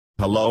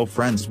Hello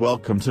friends,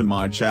 welcome to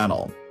my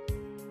channel.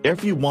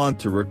 If you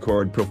want to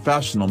record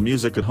professional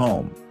music at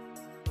home,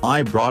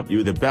 I brought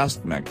you the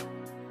best mic.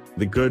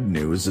 The good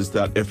news is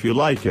that if you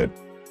like it,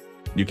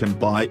 you can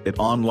buy it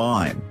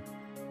online.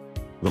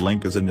 The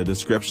link is in the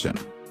description.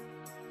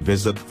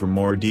 Visit for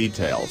more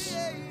details.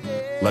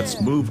 Let's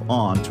move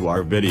on to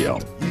our video.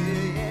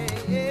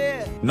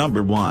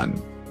 Number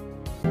 1.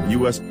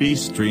 USB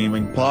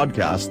streaming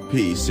podcast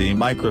PC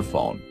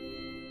microphone.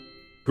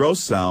 Pro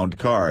sound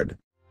card.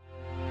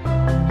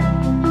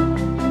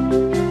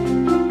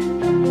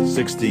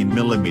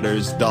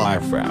 16mm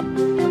diaphragm.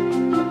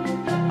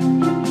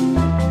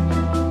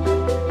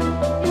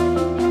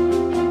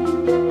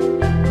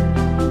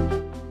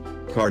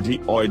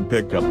 Cardioid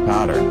pickup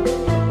pattern.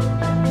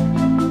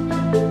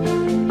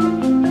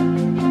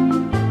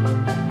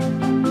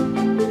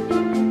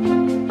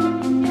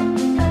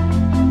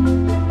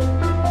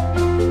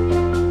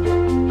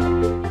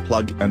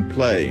 Plug and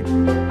play.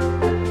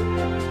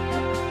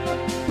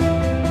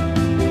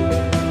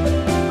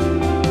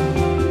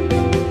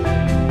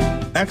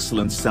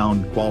 Excellent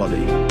sound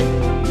quality.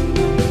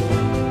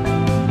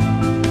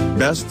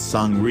 Best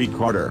song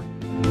recorder.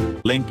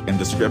 Link in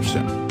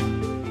description.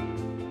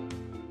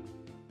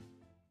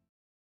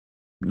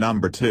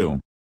 Number 2.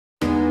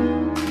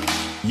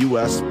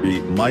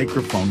 USB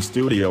microphone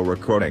studio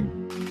recording.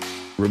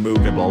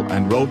 Removable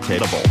and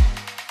rotatable.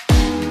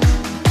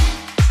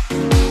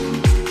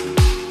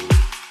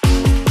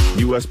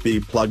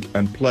 USB plug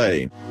and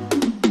play.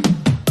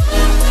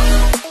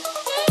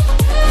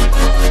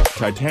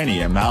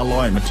 Titanium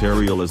alloy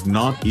material is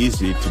not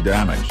easy to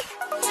damage.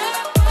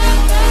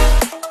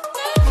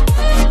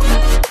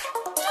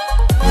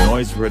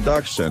 Noise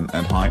reduction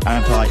and high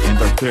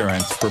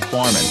anti-interference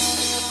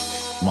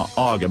performance.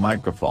 Mahogany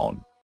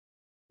microphone.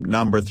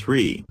 Number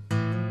 3.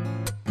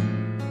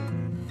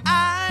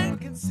 I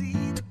can see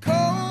the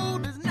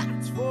cold is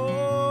not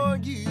for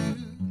you.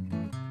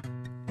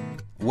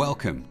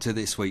 Welcome to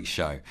this week's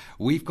show.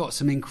 We've got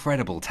some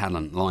incredible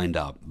talent lined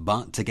up,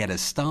 but to get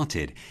us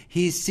started,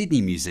 here's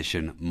Sydney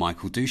musician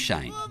Michael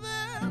Duchesne. For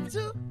there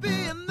to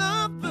be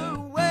another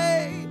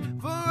way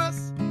for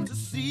us to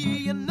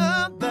see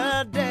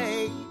another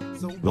day.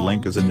 So The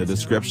link is in the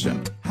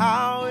description.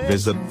 how it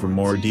Visit for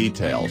more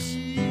details.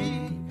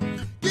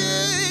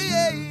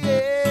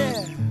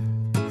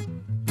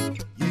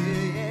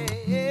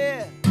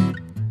 Yeah.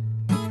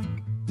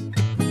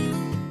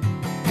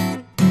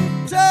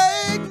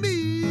 Take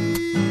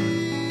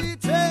me,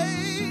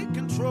 take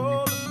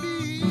control of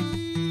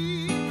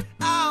me.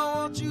 I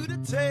want you to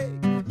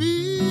take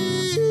me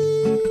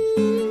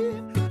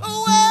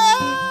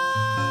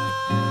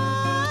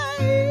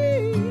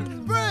away.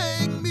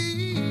 Bring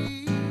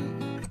me,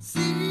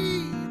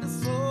 see the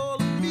soul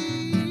of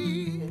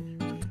me.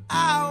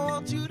 I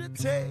want you to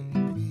take